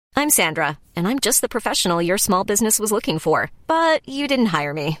I'm Sandra, and I'm just the professional your small business was looking for. But you didn't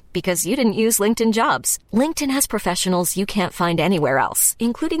hire me because you didn't use LinkedIn Jobs. LinkedIn has professionals you can't find anywhere else,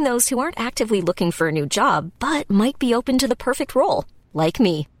 including those who aren't actively looking for a new job, but might be open to the perfect role, like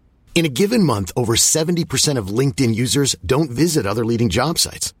me. In a given month, over 70% of LinkedIn users don't visit other leading job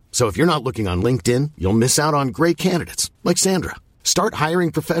sites. So if you're not looking on LinkedIn, you'll miss out on great candidates like Sandra. Start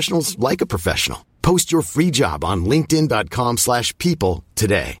hiring professionals like a professional. Post your free job on linkedin.com/people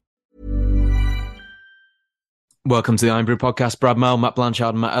today. Welcome to the Iron Brew Podcast. Brad Mel, Matt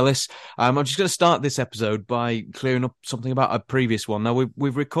Blanchard and Matt Ellis. I'm just going to start this episode by clearing up something about a previous one. Now,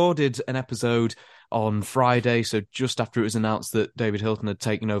 we've recorded an episode on Friday, so just after it was announced that David Hilton had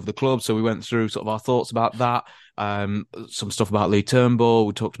taken over the club. So we went through sort of our thoughts about that, some stuff about Lee Turnbull.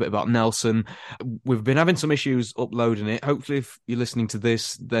 We talked a bit about Nelson. We've been having some issues uploading it. Hopefully, if you're listening to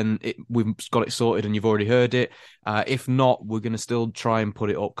this, then we've got it sorted and you've already heard it. If not, we're going to still try and put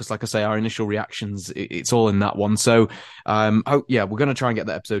it up because, like I say, our initial reactions, it's all in that one. So, we're going to try and get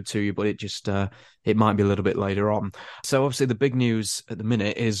that episode to you, but it might be a little bit later on. So obviously the big news at the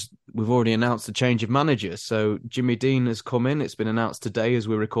minute is we've already announced the change of manager. So Jimmy Dean has come in. It's been announced today as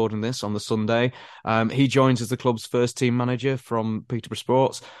we're recording this on the Sunday. He joins as the club's first team manager from Peterborough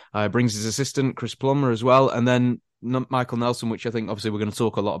Sports. Brings his assistant, Chris Plummer, as well. And then Michael Nelson, which I think obviously we're going to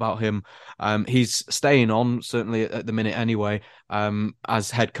talk a lot about him. He's staying on, certainly at the minute anyway, as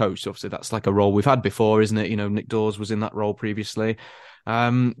head coach. Obviously that's like a role we've had before, isn't it? You know, Nick Dawes was in that role previously.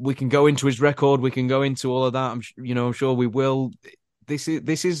 We can go into his record. We can go into all of that. I'm sure we will. This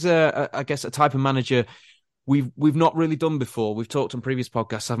is I guess a type of manager we've not really done before. We've talked on previous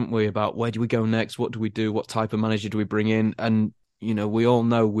podcasts, haven't we, about where do we go next? What do we do? What type of manager do we bring in? And we all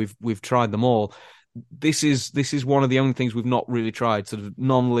know we've tried them all. This is one of the only things we've not really tried. Sort of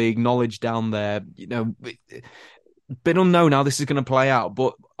non-league knowledge down there. Bit unknown how this is going to play out,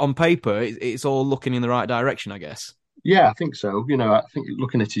 but on paper, it's all looking in the right direction, I guess. Yeah, I think so. I think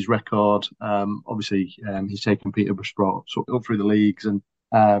looking at his record, obviously he's taken Peterborough Sports up through the leagues, and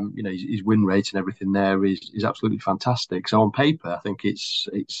his win rate and everything there is absolutely fantastic. So on paper, I think it's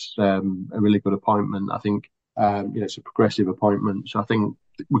a really good appointment. I think it's a progressive appointment. So I think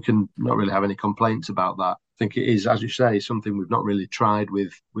we can not really have any complaints about that. I think it is, as you say, something we've not really tried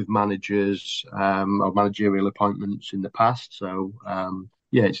with managers or managerial appointments in the past. So.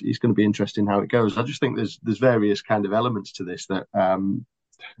 It's going to be interesting how it goes. I just think there's various kind of elements to this that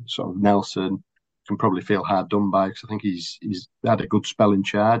sort of Nelson can probably feel hard done by, because I think he's had a good spell in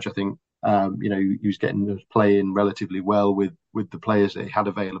charge. I think he was playing relatively well with the players that he had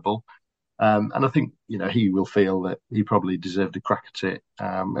available, and I think he will feel that he probably deserved a crack at it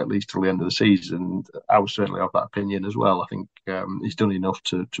at least till the end of the season. I was certainly of that opinion as well. I think he's done enough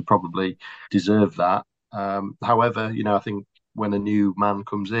to probably deserve that. However, I think when a new man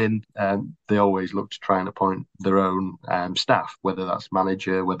comes in, they always look to try and appoint their own staff, whether that's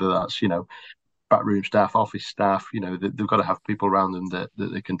manager, whether that's, backroom staff, office staff. They've got to have people around them that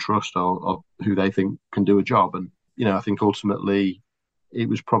they can trust or who they think can do a job. And, I think ultimately it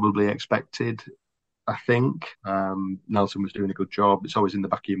was probably expected. I think Nelson was doing a good job. It's always in the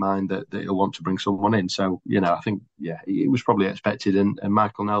back of your mind that he'll want to bring someone in. So, I think, it was probably expected. And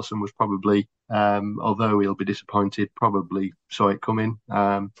Michael Nelson was probably, although he'll be disappointed, probably saw it coming.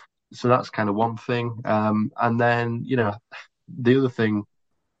 So that's kind of one thing. And then, the other thing,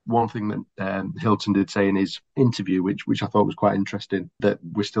 one thing that Hilton did say in his interview, which I thought was quite interesting, that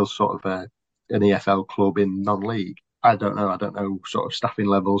we're still sort of an EFL club in non-league. I don't know sort of staffing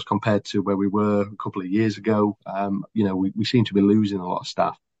levels compared to where we were a couple of years ago. We seem to be losing a lot of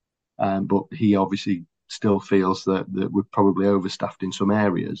staff, but he obviously still feels that we're probably overstaffed in some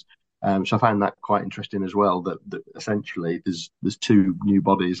areas. So I find that quite interesting as well, that essentially there's two new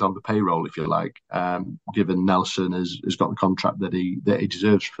bodies on the payroll, if you like, given Nelson has got the contract that he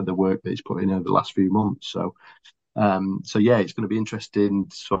deserves for the work that he's put in over the last few months. So it's going to be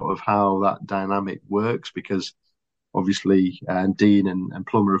interesting sort of how that dynamic works, because obviously Dean and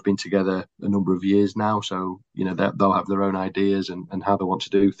Plummer have been together a number of years now, so they'll have their own ideas and how they want to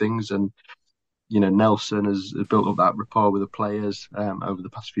do things. And Nelson has built up that rapport with the players over the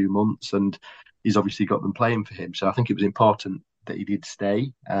past few months, and he's obviously got them playing for him. So I think it was important that he did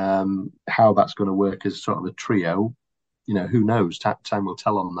stay. How that's going to work as sort of a trio, who knows? Time will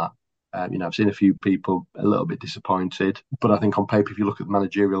tell on that. I've seen a few people a little bit disappointed, but I think on paper, if you look at the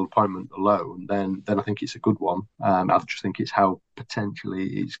managerial appointment alone, then I think it's a good one. I just think it's how potentially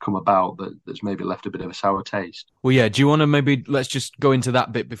it's come about that's maybe left a bit of a sour taste. Well, yeah. Do you want to let's just go into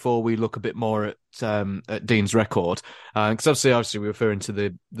that bit before we look a bit more at Dean's record? Because obviously we're referring to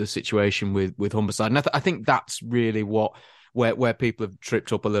the situation with Humberside, and I think that's really what where people have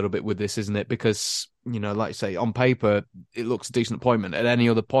tripped up a little bit with this, isn't it? Because, like you say, on paper, it looks a decent appointment. At any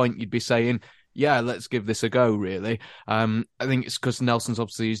other point, you'd be saying, yeah, let's give this a go, really. I think it's because Nelson's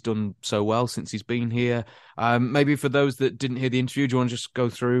obviously he's done so well since he's been here. Maybe for those that didn't hear the interview, do you want to just go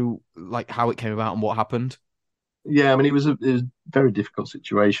through like how it came about and what happened? Yeah, I mean, it was a very difficult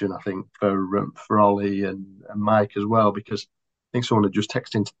situation, I think, for Ollie and Mike as well, because I think someone had just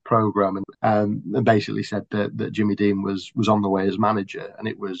texted into the program and basically said that Jimmy Dean was on the way as manager, and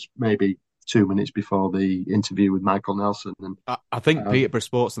it was maybe 2 minutes before the interview with Michael Nelson. And I think Peterborough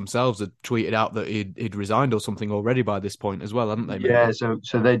Sports themselves had tweeted out that he'd resigned or something already by this point as well, hadn't they? Maybe? Yeah, so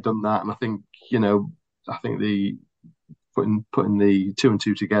they'd done that, and I think the putting the two and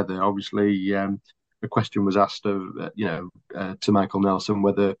two together, obviously. A question was asked of, to Michael Nelson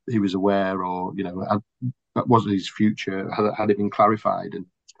whether he was aware or, was his future, had it been clarified? And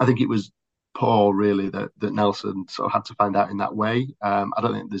I think it was poor, really, that Nelson sort of had to find out in that way. I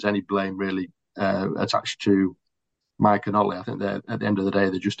don't think there's any blame really attached to Mike and Ollie. I think they're, at the end of the day,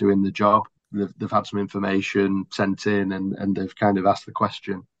 they're just doing the job. They've had some information sent in and they've kind of asked the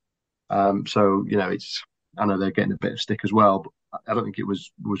question. So, I know they're getting a bit of stick as well, but I don't think it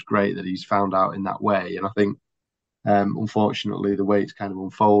was great that he's found out in that way. And I think, unfortunately, the way it's kind of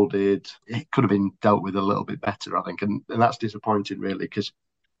unfolded, it could have been dealt with a little bit better, I think. And that's disappointing, really, because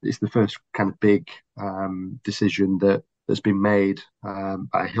it's the first kind of big decision that's been made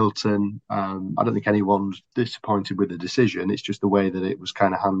by Hilton. I don't think anyone's disappointed with the decision. It's just the way that it was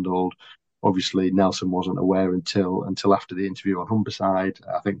kind of handled. Obviously, Nelson wasn't aware until after the interview on Humberside.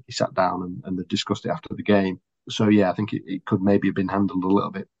 I think he sat down and they discussed it after the game. So, yeah, I think it could maybe have been handled a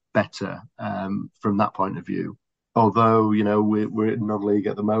little bit better from that point of view. Although, we're in non-league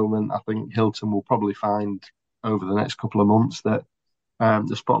at the moment, I think Hilton will probably find over the next couple of months that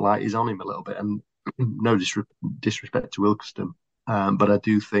the spotlight is on him a little bit. And no disrespect to Ilkeston, but I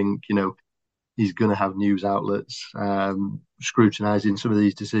do think, he's going to have news outlets scrutinising some of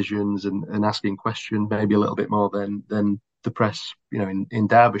these decisions and asking questions maybe a little bit more than the press, in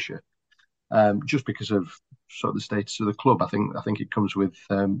Derbyshire. Just because of sort of the status of the club. I think it comes with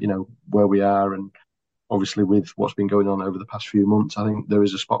where we are, and obviously with what's been going on over the past few months, I think there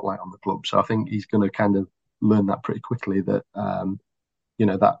is a spotlight on the club. So I think he's going to kind of learn that pretty quickly, that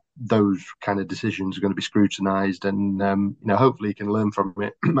that those kind of decisions are going to be scrutinised, and hopefully he can learn from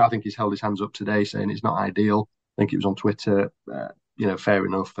it. I think he's held his hands up today, saying it's not ideal. I think it was on Twitter. Fair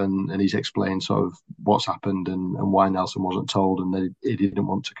enough, and he's explained sort of what's happened and why Nelson wasn't told, and that he didn't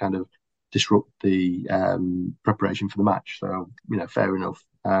want to kind of disrupt the preparation for the match. So, fair enough.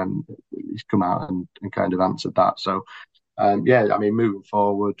 He's come out and kind of answered that. So, moving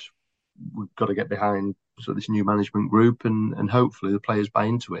forward, we've got to get behind sort of this new management group and hopefully the players buy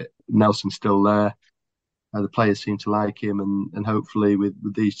into it. Nelson's still there. The players seem to like him, and hopefully with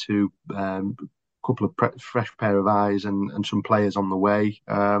these two, couple of fresh pair of eyes and some players on the way,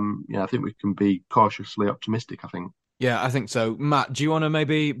 I think we can be cautiously optimistic, I think. Yeah, I think so. Matt, do you want to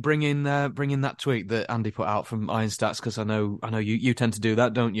maybe bring in that tweet that Andy put out from Iron Stats? Because I know you tend to do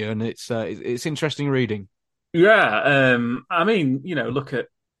that, don't you? And it's interesting reading. Yeah, look at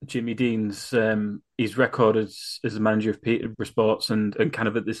Jimmy Dean's his record as a manager of Peterborough Sports and kind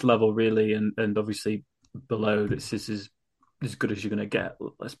of at this level really, and obviously below this is as good as you're going to get.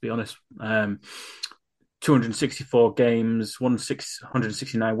 Let's be honest. 264 games,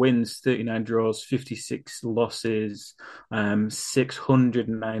 169 wins, 39 draws, 56 losses,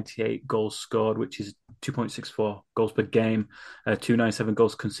 698 goals scored, which is 2.64 goals per game, 297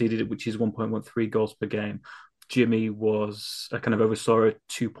 goals conceded, which is 1.13 goals per game. Jimmy was kind of oversaw a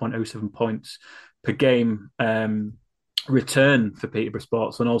 2.07 points per game return for Peterborough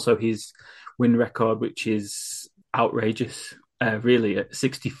Sports, and also his win record, which is outrageous. Really at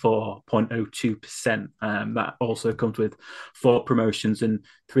 64.02%. That also comes with 4 promotions and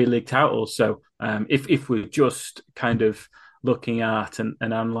 3 league titles. So if we're just kind of looking at and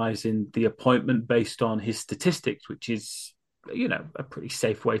analysing the appointment based on his statistics, which is, a pretty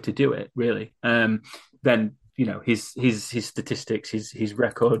safe way to do it, really, then, his statistics, his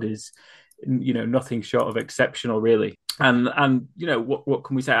record is, nothing short of exceptional, really. And what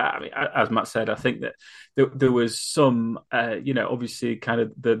can we say? I mean, as Matt said, I think that there was some, obviously kind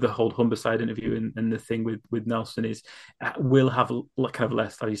of the whole Humberside interview and the thing with Nelson is will have kind of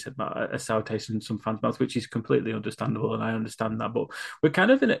less, as you said, Matt, a sour taste in some fans' mouths, which is completely understandable, and I understand that. But we're kind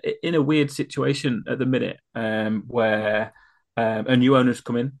of in a weird situation at the minute where a new owner's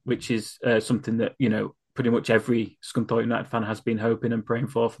come in, which is something that pretty much every Scunthorpe United fan has been hoping and praying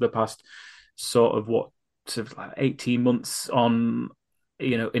for the past sort of 18 months on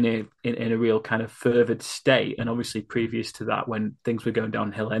in a real kind of fervid state, and obviously previous to that when things were going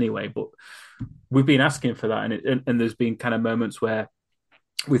downhill anyway. But we've been asking for that, and there's been kind of moments where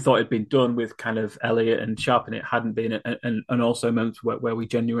we thought it'd been done with kind of Elliott and Sharp, and it hadn't been, and also moments where we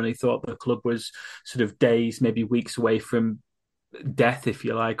genuinely thought the club was sort of days, maybe weeks away from death, if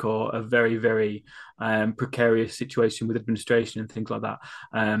you like, or a very, very precarious situation with administration and things like that.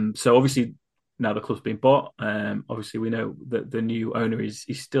 So obviously now the club's been bought. Obviously we know that the new owner is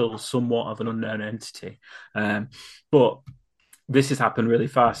still somewhat of an unknown entity. But this has happened really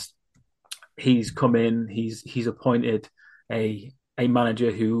fast. He's come in, he's appointed a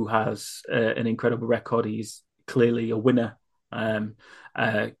manager who has an incredible record. He's clearly a winner.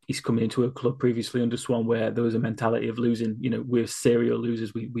 He's coming into a club previously under Swan where there was a mentality of losing. We're serial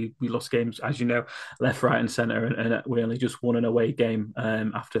losers. We lost games, as you know, left, right, and centre, and we only just won an away game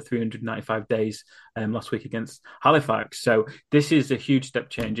after 395 days last week against Halifax. So this is a huge step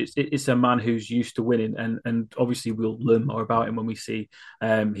change. It's a man who's used to winning, and obviously we'll learn more about him when we see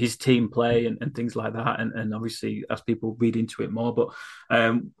his team play and things like that, and obviously as people read into it more. But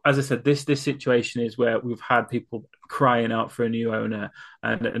as I said, this situation is where we've had people crying out for a new owner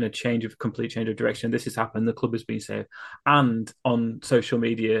and a complete change of direction. This has happened. The club has been saved. And on social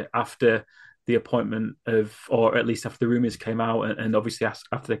media, after the appointment or at least after the rumours came out, and obviously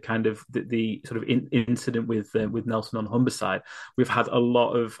after the kind of the sort of incident with Nelson on Humberside, we've had a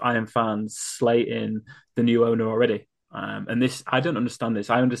lot of Iron fans slating the new owner already. And this, I don't understand this.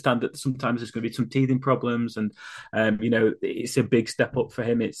 I understand that sometimes there's going to be some teething problems, and it's a big step up for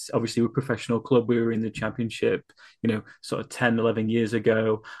him. It's obviously a professional club. We were in the Championship, sort of 10, 11 years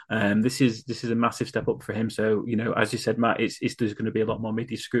ago. This is a massive step up for him. So, as you said, Matt, there's going to be a lot more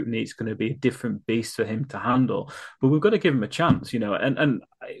media scrutiny. It's going to be a different beast for him to handle. But we've got to give him a chance, and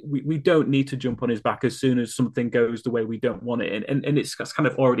we don't need to jump on his back as soon as something goes the way we don't want it. And it's kind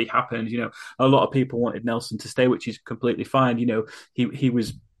of already happened. A lot of people wanted Nelson to stay, which is completely fine. He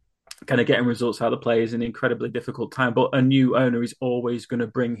was kind of getting results out of the players in an incredibly difficult time, but a new owner is always going to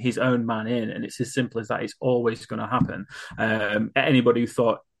bring his own man in, and it's as simple as that. It's always going to happen. Anybody who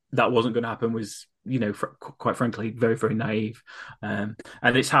thought that wasn't going to happen was, quite frankly, very, very naive. And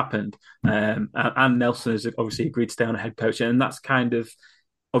it's happened. And Nelson has obviously agreed to stay on a head coach, and that's kind of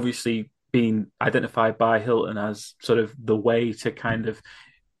obviously been identified by Hilton as sort of the way to kind of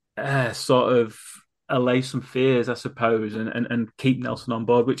sort of allay some fears, I suppose, and keep Nelson on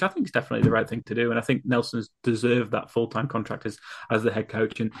board, which I think is definitely the right thing to do. And I think Nelson's deserved that full-time contract as the head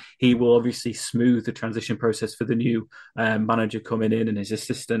coach, and he will obviously smooth the transition process for the new manager coming in and his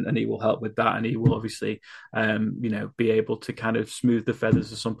assistant, and he will help with that, and he will obviously be able to kind of smooth the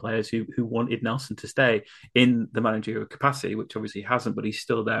feathers of some players who wanted Nelson to stay in the managerial capacity, which obviously he hasn't, but he's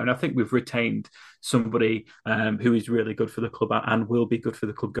still there. And I think we've retained somebody who is really good for the club and will be good for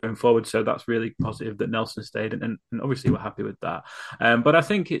the club going forward. So that's really positive that Nelson stayed, and obviously we're happy with that. But I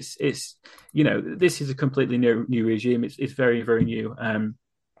think it's this is a completely new regime. It's very, very new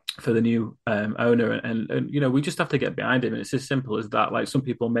for the new owner, and we just have to get behind him. And it's as simple as that. Like, some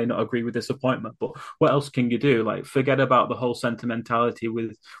people may not agree with this appointment, but what else can you do? Like, forget about the whole sentimentality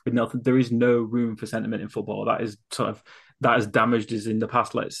with Nelson. There is no room for sentiment in football. That is that has damaged us in the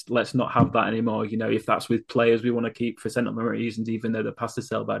past. Let's not have that anymore. If that's with players we want to keep for sentimental reasons, even though they're past the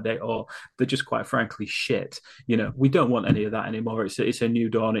sell by date, or they're just quite frankly shit. We don't want any of that anymore. It's a new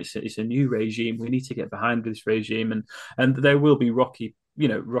dawn. It's a new regime. We need to get behind this regime, and there will be rocky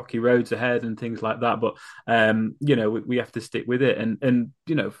roads ahead and things like that. But we have to stick with it. And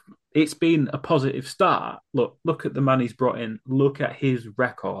it's been a positive start. Look at the man he's brought in. Look at his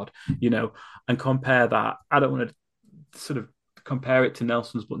record. And compare that. I don't want to sort of compare it to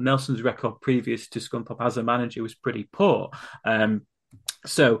Nelson's, but Nelson's record previous to Scunthorpe as a manager was pretty poor.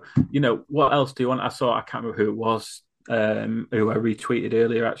 So what else do you want? I can't remember who it was, who I retweeted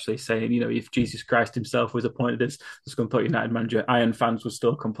earlier, actually saying, if Jesus Christ himself was appointed as the Scunthorpe United manager, Iron fans would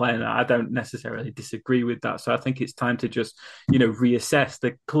still complain. I don't necessarily disagree with that. So I think it's time to just, reassess.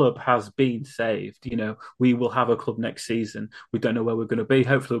 The club has been saved. We will have a club next season. We don't know where we're going to be.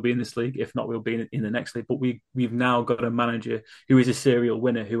 Hopefully we'll be in this league. If not, we'll be in the next league. But we've now got a manager who is a serial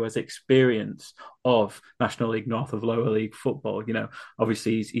winner, who has experience of National League North, of lower league football.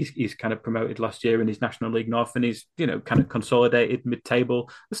 Obviously he's kind of promoted last year in his National League North, and he's kind of consolidated mid-table.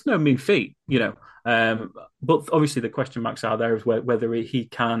 That's no mean feat, but obviously the question marks are there is whether he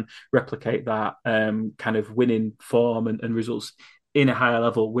can replicate that kind of winning form and results in a higher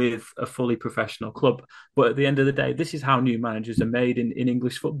level with a fully professional club. But at the end of the day, this is how new managers are made in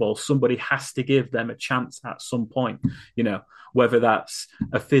English football. Somebody has to give them a chance at some point, whether that's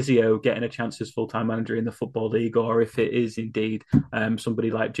a physio getting a chance as full-time manager in the Football League, or if it is indeed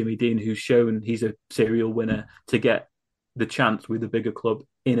somebody like Jimmy Dean, who's shown he's a serial winner, to get the chance with a bigger club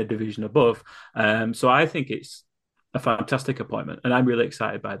in a division above. So I think it's a fantastic appointment, and I'm really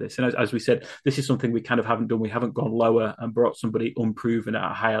excited by this. And as we said, this is something we kind of haven't done. We haven't gone lower and brought somebody unproven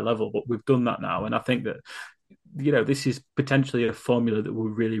at a higher level, but we've done that now. And I think that, this is potentially a formula that will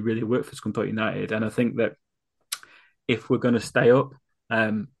really, really work for Scunthorpe United. And I think that if we're going to stay up,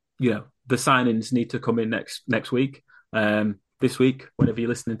 the signings need to come in next week. This week, whenever you're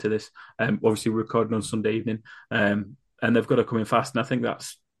listening to this, obviously we're recording on Sunday evening, and they've got to come in fast. And I think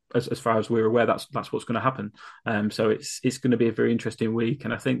that's, as far as we're aware, that's what's going to happen. So it's going to be a very interesting week,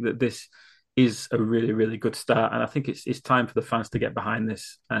 and I think that this is a really, really good start. And I think it's time for the fans to get behind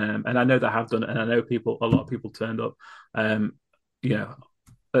this. And I know they have done it, and I know a lot of people turned up,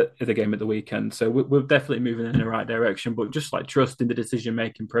 at the game at the weekend. So we're definitely moving in the right direction, but just like trust in the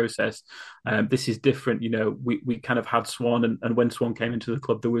decision-making process. This is different. We kind of had Swan, and when Swan came into the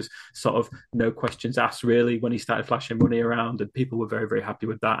club, there was sort of no questions asked really when he started flashing money around, and people were very, very happy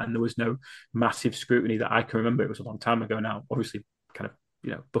with that. And there was no massive scrutiny that I can remember. It was a long time ago now, obviously kind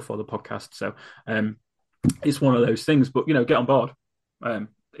of, before the podcast. So it's one of those things, but, get on board.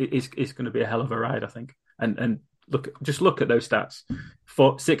 It's going to be a hell of a ride, I think. And look at those stats.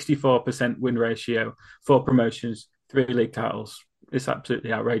 64% win ratio, 4 promotions, 3 league titles. It's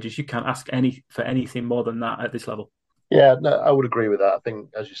absolutely outrageous. You can't ask for anything more than that at this level. Yeah, no, I would agree with that. I think,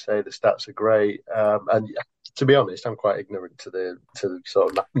 as you say, the stats are great. And to be honest, I'm quite ignorant to the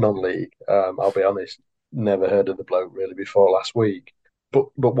sort of non-league. I'll be honest, never heard of the bloke really before last week. But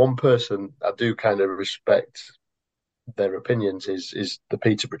one person I do kind of respect their opinions is the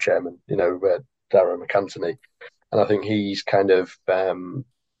Peterborough chairman, Darragh McAntony. And I think he's kind of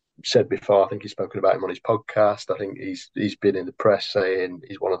said before, I think he's spoken about him on his podcast. I think he's been in the press saying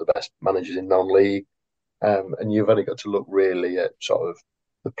he's one of the best managers in non-league. And you've only got to look really at sort of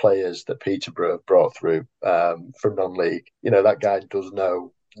the players that Peterborough have brought through from non-league. That guy does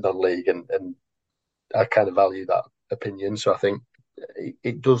know non-league, and I kind of value that opinion. So I think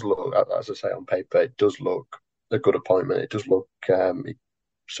it does look, as I say, on paper, it does look a good appointment. It does look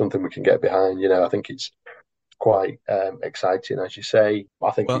something we can get behind. I think it's quite exciting, as you say.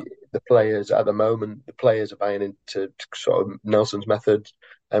 I think the players at the moment, are buying into sort of Nelson's methods.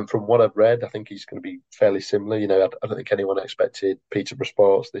 And from what I've read, I think he's going to be fairly similar. I don't think anyone expected Peterborough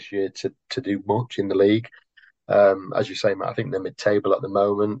Sports this year to do much in the league. As you say, Matt, I think they're mid-table at the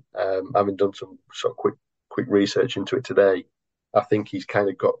moment. Having done some sort of quick research into it today, I think he's kind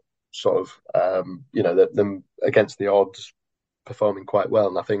of got sort of, them against the odds performing quite well.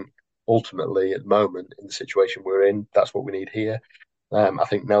 And I think ultimately, at the moment, in the situation we're in, that's what we need here. I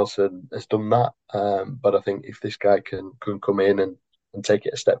think Nelson has done that. But I think if this guy can come in and take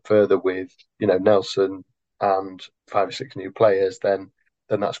it a step further with, Nelson and 5 or 6 new players, then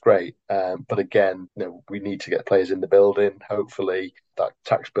that's great. But again, we need to get players in the building. Hopefully that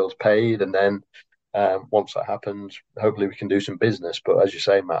tax bill's paid. And then once that happens, hopefully we can do some business. But as you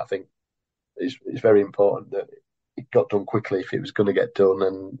say, Matt, I think it's very important that it got done quickly if it was going to get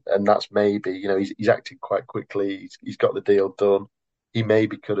done. And that's maybe, he's acted quite quickly. He's got the deal done. He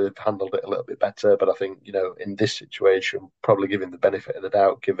maybe could have handled it a little bit better, but I think, in this situation, probably give him the benefit of the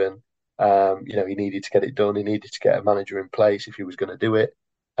doubt, given, he needed to get it done. He needed to get a manager in place if he was going to do it.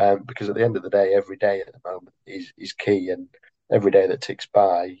 Because at the end of the day, every day at the moment is key. And every day that ticks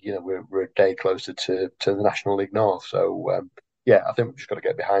by, we're a day closer to the National League North. So, I think we've just got to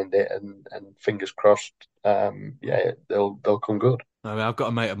get behind it and fingers crossed, they'll come good. I mean, I've got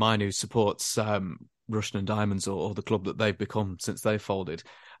a mate of mine who supports Rushden and Diamonds, or the club that they've become since they folded,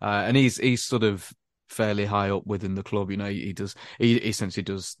 and he's sort of fairly high up within the club. He essentially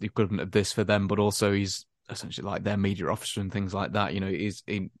does the equivalent of this for them, but also he's essentially like their media officer and things like that. He knows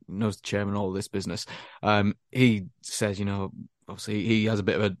the chairman, all of this business. He says, obviously he has a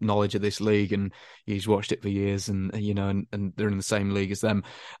bit of a knowledge of this league and he's watched it for years, and and they're in the same league as them.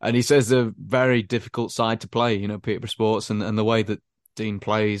 And he says they're a very difficult side to play, Peterborough Sports, and the way that Dean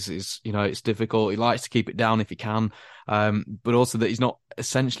plays is, it's difficult. He likes to keep it down if he can, but also that he's not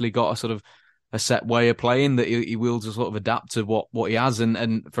essentially got a sort of a set way of playing, that he will just sort of adapt to what he has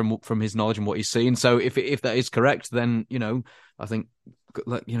and from his knowledge and what he's seen. So if that is correct, then I think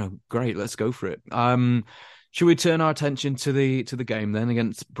great, let's go for it. Should we turn our attention to the game then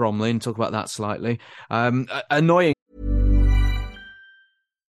against Bromley and talk about that slightly? Annoying.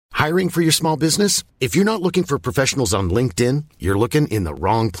 Hiring for your small business? If you're not looking for professionals on LinkedIn, you're looking in the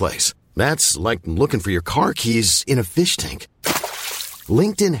wrong place. That's like looking for your car keys in a fish tank.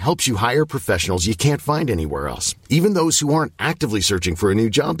 LinkedIn helps you hire professionals you can't find anywhere else, even those who aren't actively searching for a new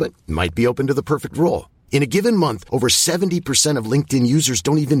job but might be open to the perfect role. In a given month, over 70% of LinkedIn users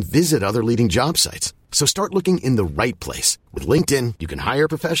don't even visit other leading job sites. So start looking in the right place. With LinkedIn, you can hire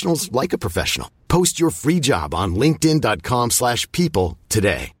professionals like a professional. Post your free job on linkedin.com/people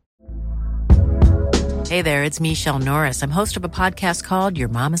today. Hey there, it's Michelle Norris. I'm host of a podcast called Your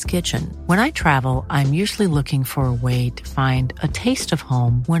Mama's Kitchen. When I travel, I'm usually looking for a way to find a taste of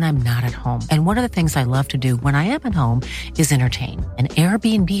home when I'm not at home. And one of the things I love to do when I am at home is entertain. And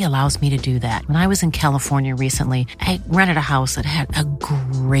Airbnb allows me to do that. When I was in California recently, I rented a house that had a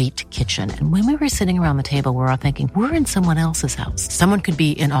great kitchen. And when we were sitting around the table, we're all thinking, we're in someone else's house. Someone could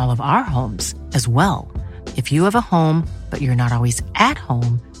be in all of our homes as well. If you have a home, but you're not always at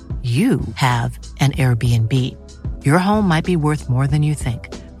home, you have an Airbnb. Your home might be worth more than you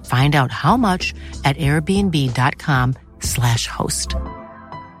think. Find out how much at airbnb.com/host.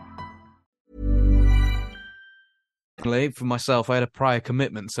 For myself, I had a prior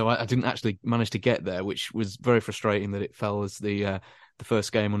commitment, so I didn't actually manage to get there, which was very frustrating that it fell as the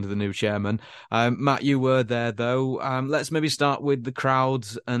first game under the new chairman. Matt, you were there though. Let's maybe start with the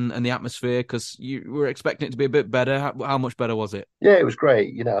crowds and the atmosphere, because you were expecting it to be a bit better. How much better was it? Yeah, it was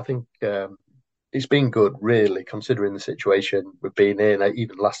great. I think it's been good, really, considering the situation we've been in,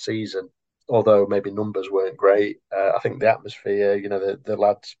 even last season. Although maybe numbers weren't great, I think the atmosphere, the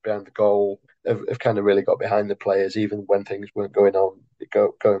lads behind the goal have kind of really got behind the players, even when things weren't going well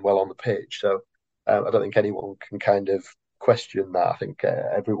on the pitch. So I don't think anyone can kind of question that. I think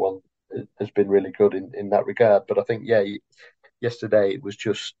everyone has been really good in that regard. But I think, yesterday it was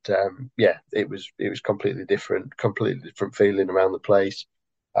just, it was completely different feeling around the place.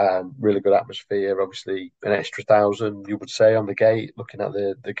 Really good atmosphere. Obviously, an extra 1,000, you would say, on the gate, looking at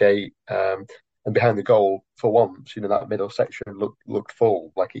the gate, and behind the goal for once. That middle section looked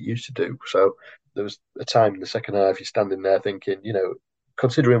full like it used to do. So there was a time in the second half you're standing there thinking,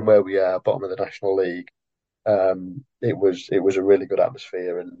 considering where we are, bottom of the National League, it was a really good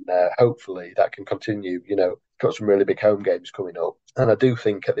atmosphere, and hopefully that can continue. Got some really big home games coming up, and I do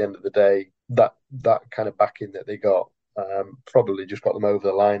think at the end of the day that kind of backing that they got probably just got them over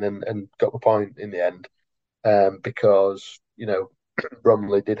the line and got the point in the end, because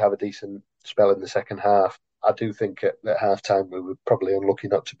Bromley did have a decent spell in the second half. I do think at half time we were probably unlucky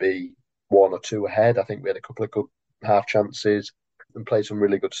not to be 1 or 2 ahead. I think we had a couple of good half chances and played some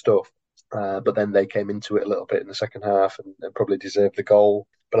really good stuff. But then they came into it a little bit in the second half and probably deserved the goal.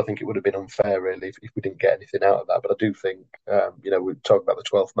 But I think it would have been unfair, really, if we didn't get anything out of that. But I do think, we talk about the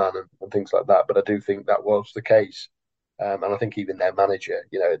 12th man and things like that, but I do think that was the case. And I think even their manager,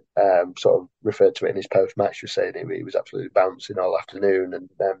 sort of referred to it in his post-match, just saying he was absolutely bouncing all afternoon. And,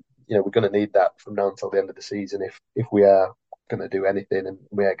 we're going to need that from now until the end of the season if we are going to do anything and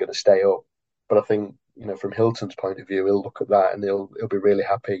we are going to stay up. But I think, from Hilton's point of view, he'll look at that and he'll be really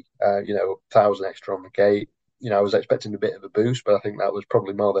happy. 1,000 extra on the gate. I was expecting a bit of a boost, but I think that was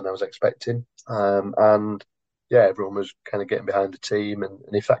probably more than I was expecting. And everyone was kind of getting behind the team, and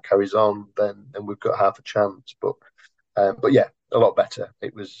if that carries on, then we've got half a chance. But yeah, a lot better.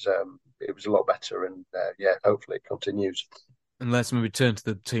 It was a lot better, and hopefully it continues. And let's maybe turn to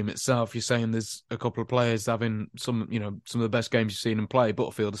the team itself. You're saying there's a couple of players having some of the best games you've seen them play,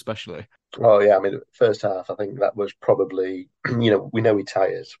 Butterfield especially. Oh yeah, I mean, first half, I think that was probably, we know he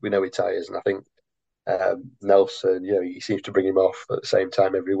tires, and I think Nelson, he seems to bring him off at the same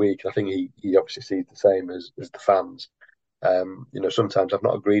time every week. And I think he obviously sees the same as the fans. Sometimes I've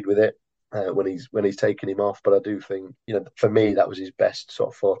not agreed with it when he's taken him off, but I do think, for me, that was his best sort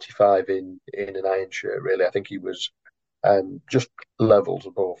of 45 in an Iron shirt. Really, I think he was just levels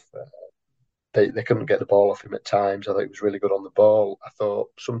above. They couldn't get the ball off him at times. I thought he was really good on the ball. I thought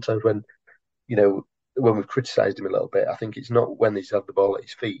sometimes when we've criticised him a little bit, I think it's not when he's had the ball at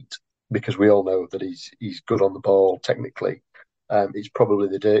his feet, because we all know that he's good on the ball technically. It's probably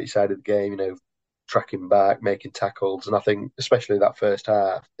the dirty side of the game, tracking back, making tackles. And I think especially that first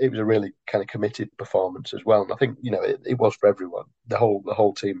half, it was a really kind of committed performance as well. And I think, it was for everyone. The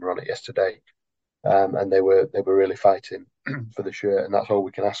whole team were on it yesterday. And they were really fighting for the shirt, and that's all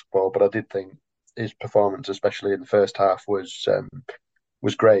we can ask for. But I did think his performance, especially in the first half, was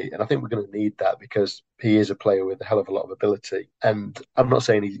great, and I think we're going to need that, because he is a player with a hell of a lot of ability. And I'm not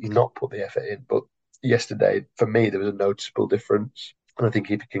saying he's not put the effort in, but yesterday, for me, there was a noticeable difference. And I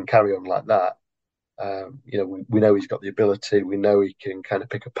think if he can carry on like that, we know he's got the ability. We know he can kind of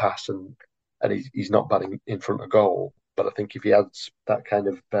pick a pass, and he's not batting in front of goal. but I think if he adds that kind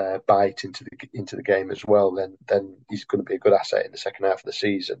of bite into the game as well, then he's going to be a good asset in the second half of the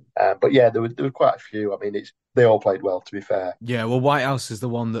season. But yeah, there were quite a few. I mean, they all played well, to be fair. Yeah, well, Whitehouse is the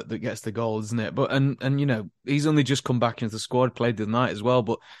one that gets the goal, isn't it? But and you know, he's only just come back into the squad, played the night as well.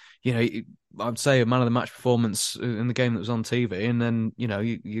 But you know, I'd say a man of the match performance in the game that was on TV, and then you know,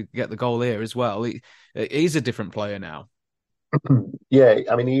 you get the goal here as well. He's a different player now. Yeah,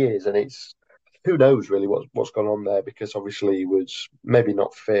 I mean he is, and it's who knows really what's gone on there, because obviously he was maybe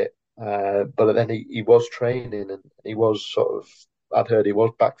not fit, but then he was training, and he was sort of, I'd heard he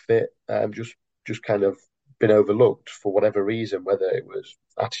was back fit, just kind of been overlooked for whatever reason, whether it was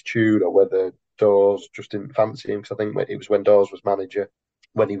attitude or whether Dawes just didn't fancy him, because I think it was when Dawes was manager,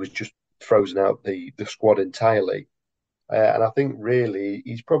 when he was just frozen out the squad entirely. And I think really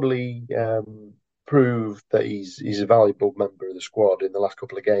he's probably proved that he's a valuable member of the squad in the last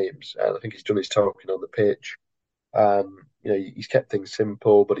couple of games. And I think he's done his talking on the pitch. You know, he's kept things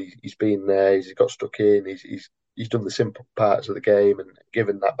simple, but he's been there. He's got stuck in. He's done the simple parts of the game and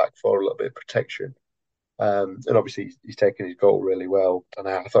given that back four a little bit of protection. And obviously he's taken his goal really well. And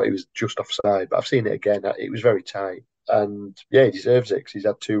I thought he was just offside, but I've seen it again. It was very tight. And yeah, he deserves it because he's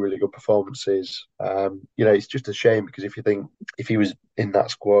had two really good performances. You know, it's just a shame because if he was in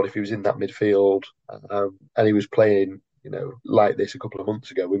that squad, if he was in that midfield, and he was playing, you know, like this a couple of months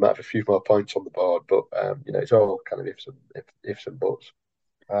ago, we might have a few more points on the board. But you know, it's all kind of ifs and buts.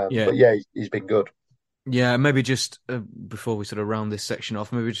 But yeah, he's been good. Yeah, maybe just before we sort of round this section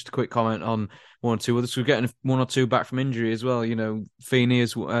off, maybe just a quick comment on one or two others. We're getting one or two back from injury as well. You know, Feeney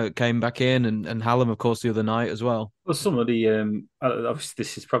has came back in, and Hallam, of course, the other night as well. Well, somebody, obviously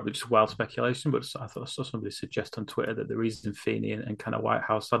this is probably just wild speculation, but I saw somebody suggest on Twitter that the reason Feeney and kind of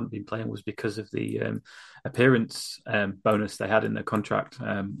Whitehouse hadn't been playing was because of the appearance bonus they had in their contract,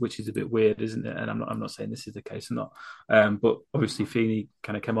 which is a bit weird, isn't it? And I'm not saying this is the case or not, but obviously Feeney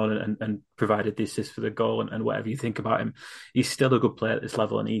kind of came on and provided the assist for the goal, and whatever you think about him, he's still a good player at this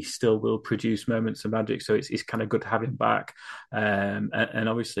level, and he still will produce moments of magic. So it's kind of good to have him back, and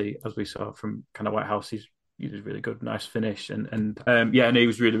obviously, as we saw from kind of Whitehouse, he was really good, nice finish, and he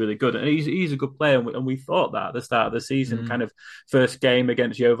was really, really good, and he's a good player, and we thought that at the start of the season, kind of first game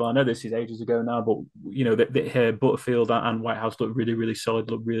against Yeovil. I know this is ages ago now, but you know that here Butterfield and Whitehouse looked really, really solid,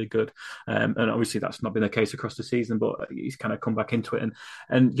 looked really good, and obviously that's not been the case across the season, but he's kind of come back into it,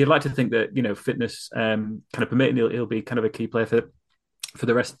 and you'd like to think that, you know, fitness kind of permitting, he'll be kind of a key player for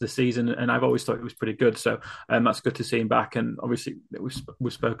the rest of the season, and I've always thought it was pretty good, so that's good to see him back. And obviously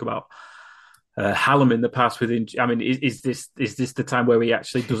we spoke about Hallam in the past with injury. I mean, is this the time where he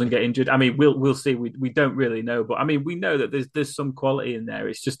actually doesn't get injured? I mean, we'll see. We don't really know, but I mean, we know that there's some quality in there.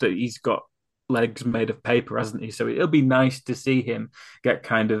 It's just that he's got legs made of paper, hasn't he? So it'll be nice to see him get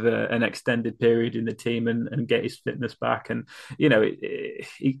kind of an extended period in the team and get his fitness back. And you know,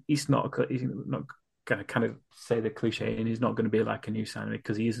 he's not going to kind of say the cliche, and he's not going to be like a new signing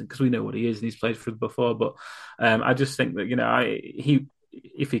because he isn't, because we know what he is and he's played for before. But I just think that, you know,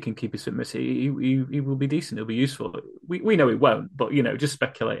 if he can keep his fitness, he will be decent. He'll be useful. We know he won't, but you know, just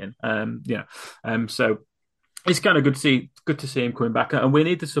speculating. So it's kind of good to see him coming back, and we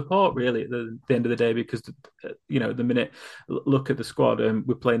need the support really at the end of the day, because you know, at the minute, look at the squad.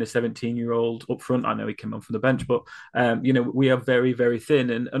 We're playing a 17-year-old up front. I know he came on from the bench, but you know, we are very, very thin,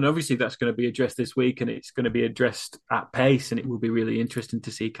 and obviously that's going to be addressed this week, and it's going to be addressed at pace, and it will be really interesting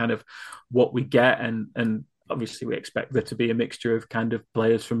to see kind of what we get, and obviously we expect there to be a mixture of kind of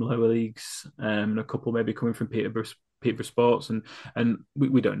players from lower leagues, and a couple maybe coming from Peterborough Sports, and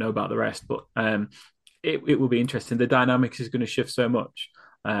we don't know about the rest, but it will be interesting. The dynamics is going to shift so much,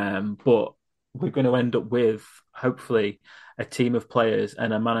 but we're going to end up with hopefully a team of players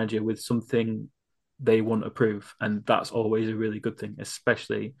and a manager with something they want to prove, and that's always a really good thing,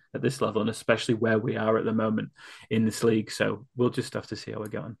 especially at this level and especially where we are at the moment in this league. So we'll just have to see how we're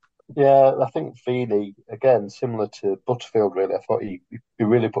going. Yeah, I think Feeney, again, similar to Butterfield, really. I thought he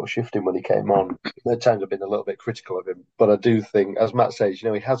really put a shift in when he came on. At times I've been a little bit critical of him, but I do think, as Matt says, you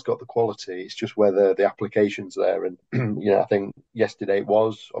know, he has got the quality. It's just whether the application's there. And, you know, I think yesterday it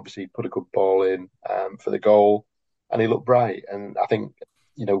was. Obviously, he put a good ball in for the goal, and he looked bright. And I think,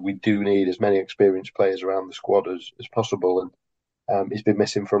 you know, we do need as many experienced players around the squad as possible. And he's been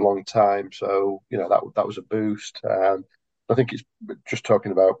missing for a long time. So, you know, that was a boost. I think it's just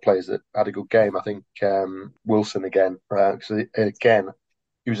talking about players that had a good game. I think Wilson again, because again,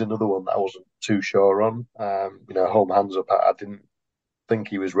 he was another one that I wasn't too sure on. You know, home hands up. I didn't think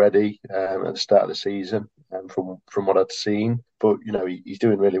he was ready at the start of the season, from what I'd seen. But you know, he's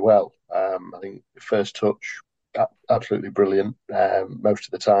doing really well. I think first touch, absolutely brilliant. Most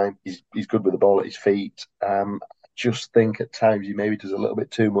of the time, he's good with the ball at his feet. just think at times he maybe does a little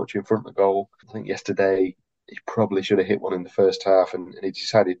bit too much in front of goal. I think yesterday he probably should have hit one in the first half, and he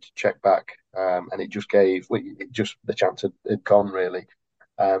decided to check back, and it just gave the chance had gone really.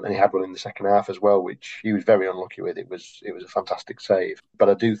 And he had one in the second half as well, which he was very unlucky with. It was a fantastic save. But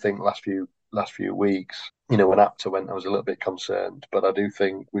I do think last few weeks, when Apter went, I was a little bit concerned. But I do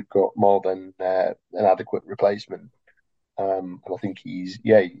think we've got more than an adequate replacement. And I think he's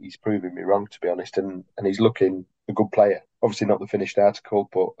proving me wrong, to be honest. And he's looking a good player. Obviously not the finished article,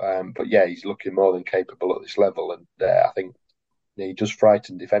 but yeah, he's looking more than capable at this level. And I think he does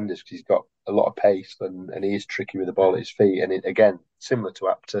frighten defenders because he's got a lot of pace and he is tricky with the ball at his feet. And again, similar to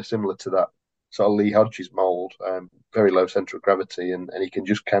Apter, similar to that sort of Lee Hodges mould, very low centre of gravity, and he can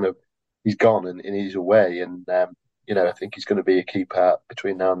just he's gone and he's away. And I think he's going to be a key part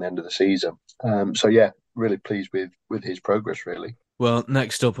between now and the end of the season. So yeah, really pleased with his progress, really. Well,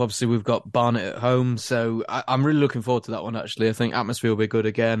 next up, obviously, we've got Barnet at home. So I'm really looking forward to that one, actually. I think atmosphere will be good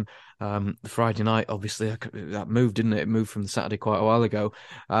again. The Friday night, obviously, that moved, didn't it? It moved from the Saturday quite a while ago.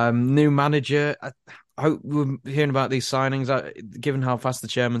 New manager. I hope we're hearing about these signings. Given how fast the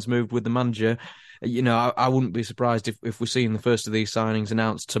chairman's moved with the manager, I wouldn't be surprised if we're seeing the first of these signings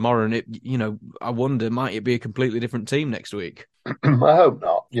announced tomorrow. And I wonder, might it be a completely different team next week? I hope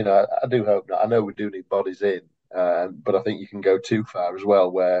not. I do hope not. I know we do need bodies in. But I think you can go too far as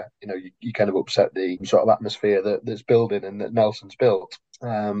well, where you kind of upset the sort of atmosphere that's building and that Nelson's built.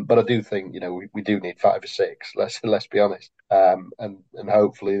 But I do think we do need 5 or 6. Let's be honest. And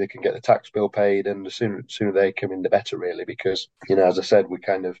hopefully they can get the tax bill paid, and the sooner they come in, the better, really. Because as I said,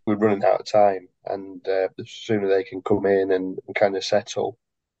 we're running out of time, and the sooner they can come in and kind of settle,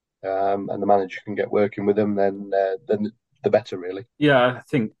 and the manager can get working with them, then the better, really. Yeah, I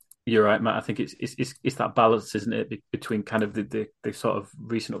think you're right, Matt. I think it's that balance, isn't it, between kind of the sort of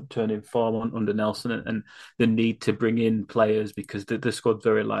recent upturn in form under Nelson and the need to bring in players, because the squad's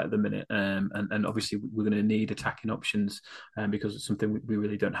very light at the minute, and obviously we're going to need attacking options, because it's something we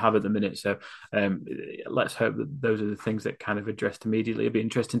really don't have at the minute. So let's hope that those are the things that kind of addressed immediately. It'll be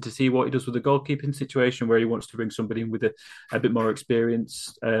interesting to see what he does with the goalkeeping situation, where he wants to bring somebody in with a bit more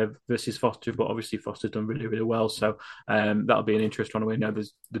experience versus Foster, but obviously Foster's done really, really well. So that'll be an interesting one. We know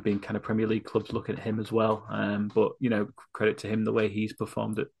there's been kind of Premier League clubs looking at him as well, but credit to him the way he's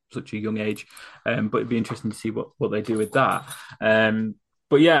performed at such a young age, but it'd be interesting to see what they do with that.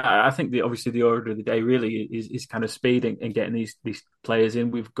 But yeah, I think obviously the order of the day really is kind of speed and getting these players in.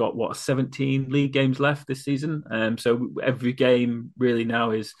 We've got 17 league games left this season, so every game really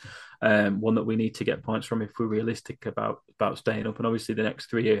now is one that we need to get points from if we're realistic about staying up. And obviously the next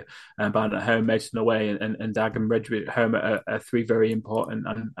 3 are Barnet at home, Maidstone away, and Dagenham Redbridge at home are 3 very important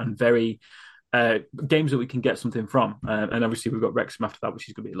and very games that we can get something from. And obviously we've got Wrexham after that, which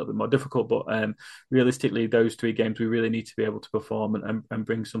is going to be a little bit more difficult. But realistically, those 3 games we really need to be able to perform and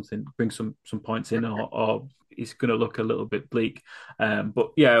bring some points in, or it's going to look a little bit bleak.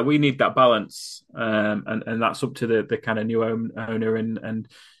 But yeah, we need that balance, and that's up to the kind of new owner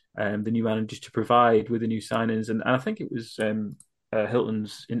and the new managers to provide with the new signings. And I think it was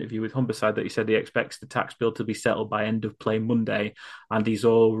Hilton's interview with Humberside that he said he expects the tax bill to be settled by end of play Monday, and he's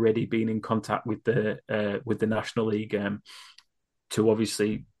already been in contact with the National League to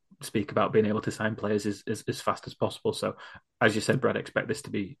obviously speak about being able to sign players as fast as possible. So, as you said, Brad, expect this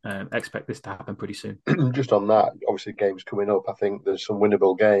to happen pretty soon. Just on that, obviously, games coming up. I think there's some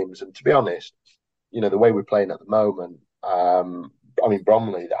winnable games, and to be honest, the way we're playing at the moment.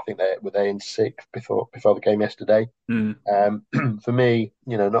 Bromley, I think they were in 6th before the game yesterday. For me,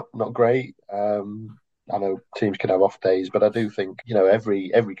 not great. I know teams can have off days, but I do think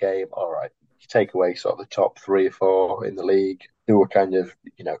every game, all right, you take away sort of the top 3 or 4 in the league who are kind of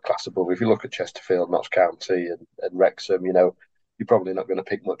class above. If you look at Chesterfield, Notts County, and Wrexham, you're probably not going to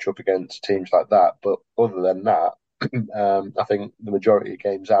pick much up against teams like that. But other than that, I think the majority of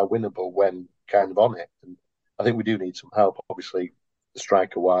games are winnable when kind of on it. And I think we do need some help, obviously.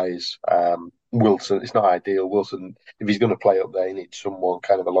 Striker-wise, Wilson, it's not ideal. Wilson, if he's going to play up there, he needs someone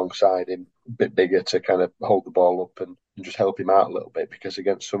kind of alongside him, a bit bigger to kind of hold the ball up and just help him out a little bit, because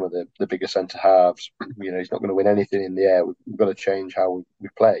against some of the bigger centre-halves, he's not going to win anything in the air. We've got to change how we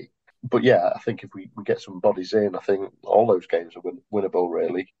play. But yeah, I think if we get some bodies in, I think all those games are winnable,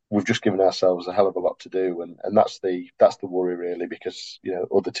 really. We've just given ourselves a hell of a lot to do, and that's the worry, really, because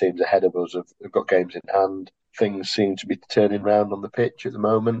other teams ahead of us have got games in hand. Things seem to be turning round on the pitch at the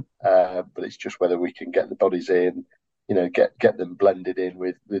moment, but it's just whether we can get the bodies in, get them blended in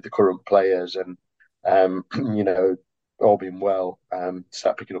with the current players, and all being well,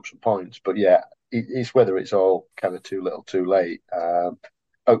 start picking up some points. But yeah, it's whether it's all kind of too little, too late.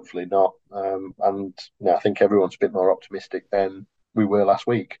 hopefully not. And I think everyone's a bit more optimistic than we were last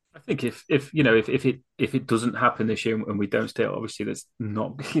week. I think if it doesn't happen this year and we don't stay, obviously there's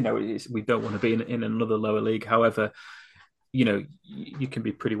not we don't want to be in another lower league. However, you can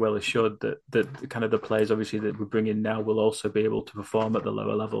be pretty well assured that kind of the players obviously that we bring in now will also be able to perform at the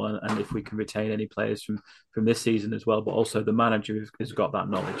lower level, and if we can retain any players from this season as well, but also the manager has got that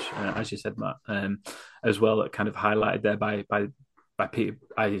knowledge, as you said, Matt, as well, that kind of highlighted there by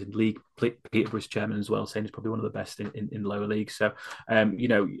Peterborough's chairman as well, saying he's probably one of the best in lower league. So,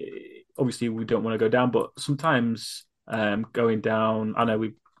 obviously we don't want to go down, but sometimes going down, I know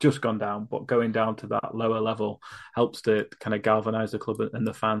we've just gone down, but going down to that lower level helps to kind of galvanise the club and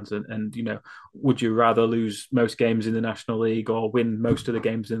the fans. And would you rather lose most games in the National League or win most of the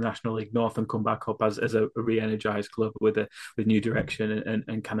games in the National League North and come back up as a re-energised club with new direction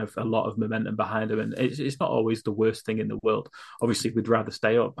and kind of a lot of momentum behind them? And it's not always the worst thing in the world. Obviously, we'd rather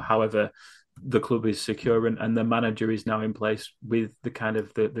stay up. However, the club is secure and the manager is now in place with the kind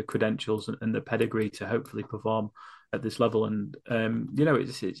of the credentials and the pedigree to hopefully perform at this level. And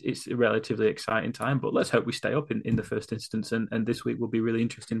it's a relatively exciting time, but let's hope we stay up in the first instance, and this week will be really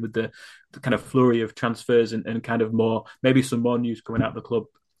interesting with the kind of flurry of transfers and kind of maybe some more news coming out of the club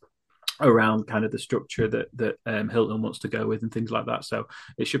around kind of the structure that Hilton wants to go with and things like that. So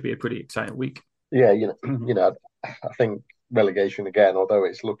it should be a pretty exciting week. Yeah, I think relegation again, although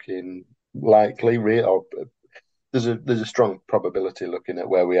it's looking likely, there's a strong probability looking at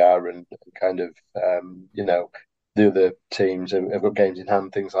where we are and kind of the other teams have got games in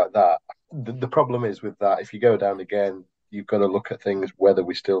hand, things like that. The problem is with that, if you go down again, you've got to look at things whether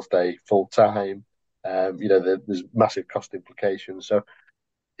we still stay full time. There's massive cost implications. So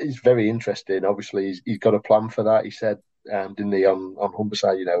it's very interesting. Obviously, he's got a plan for that. He said, didn't he, on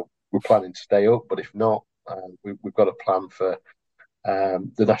Humberside, we're planning to stay up, but if not, we've got a plan for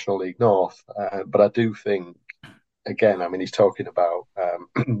the National League North. But I do think, again, I mean, he's talking about,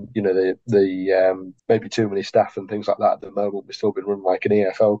 the maybe too many staff and things like that at the moment. We've still been run like an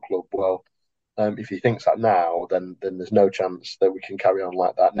EFL club. Well, if he thinks that now, then there's no chance that we can carry on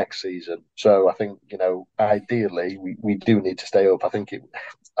like that next season. So I think, ideally, we do need to stay up.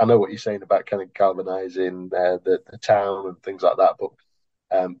 I know what you're saying about kind of galvanising the town and things like that,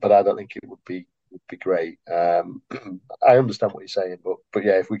 but I don't think it would be great. I understand what you're saying, but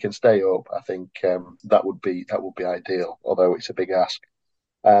yeah, if we can stay up, I think that would be ideal. Although it's a big ask.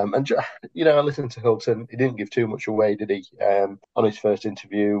 I listened to Hilton. He didn't give too much away, did he? On his first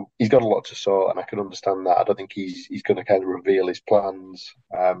interview, he's got a lot to sort, and I can understand that. I don't think he's going to kind of reveal his plans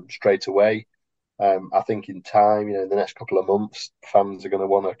straight away. I think in time, in the next couple of months, fans are going to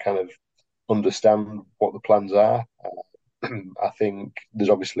want to kind of understand what the plans are. I think there's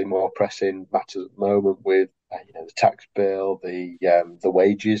obviously more pressing matters at the moment with the tax bill, the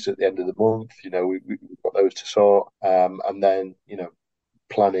wages at the end of the month. We've got those to sort, and then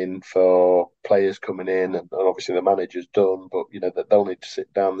planning for players coming in, and obviously the manager's done, but that they'll need to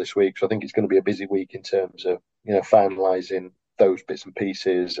sit down this week. So I think it's going to be a busy week in terms of finalising those bits and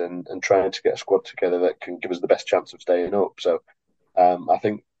pieces and trying to get a squad together that can give us the best chance of staying up. So I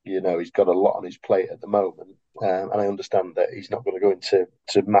think he's got a lot on his plate at the moment, and I understand that he's not going to go into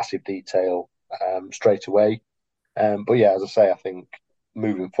massive detail straight away. But yeah, as I say, I think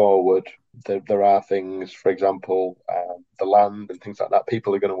moving forward, there are things, for example, the land and things like that.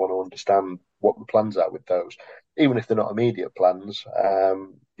 People are going to want to understand what the plans are with those, even if they're not immediate plans.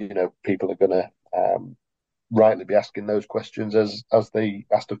 People are going to rightly be asking those questions as they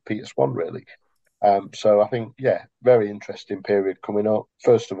asked of Peter Swan, really. So I think, yeah, very interesting period coming up.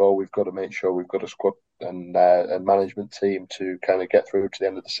 First of all, we've got to make sure we've got a squad and management team to kind of get through to the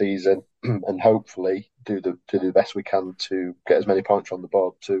end of the season and hopefully do the best we can to get as many points on the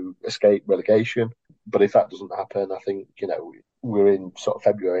board to escape relegation. But if that doesn't happen, I think, we're in sort of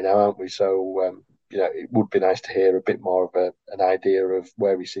February now, aren't we? So, it would be nice to hear a bit more of an idea of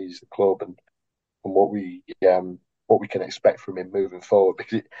where he sees the club and what we can expect from him moving forward,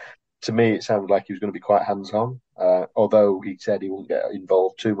 because to me, it sounded like he was going to be quite hands-on, although he said he wouldn't get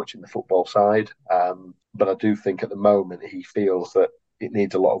involved too much in the football side. But I do think at the moment he feels that it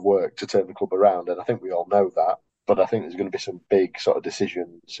needs a lot of work to turn the club around, and I think we all know that. But I think there's going to be some big sort of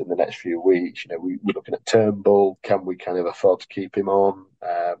decisions in the next few weeks. We're looking at Turnbull. Can we kind of afford to keep him on?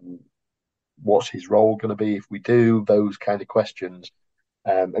 What's his role going to be if we do? Those kind of questions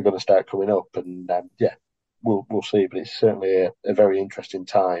are going to start coming up, and We'll see, but it's certainly a very interesting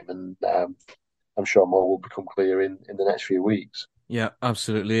time, and I'm sure more will become clear in the next few weeks. Yeah,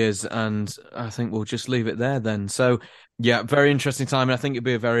 absolutely is, and I think we'll just leave it there then. So, yeah, very interesting time, and I think it'll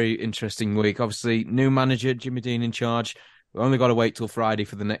be a very interesting week. Obviously, new manager, Jimmy Dean in charge. We've only got to wait till Friday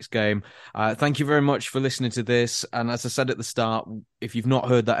for the next game. Thank you very much for listening to this. And as I said at the start, if you've not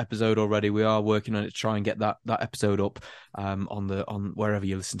heard that episode already, we are working on it to try and get that episode up on wherever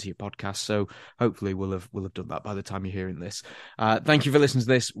you listen to your podcast. So hopefully we'll have done that by the time you're hearing this. Thank you for listening to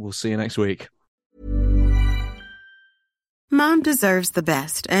this. We'll see you next week. Mom deserves the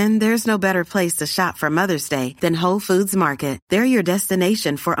best, and there's no better place to shop for Mother's Day than Whole Foods Market. They're your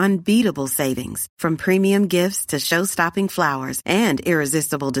destination for unbeatable savings, from premium gifts to show-stopping flowers and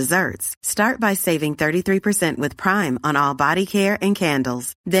irresistible desserts. Start by saving 33% with Prime on all body care and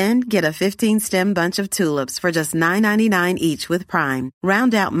candles. Then get a 15-stem bunch of tulips for just $9.99 each with Prime.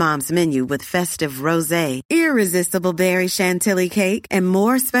 Round out Mom's menu with festive rosé, irresistible berry chantilly cake, and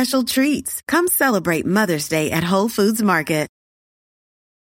more special treats. Come celebrate Mother's Day at Whole Foods Market.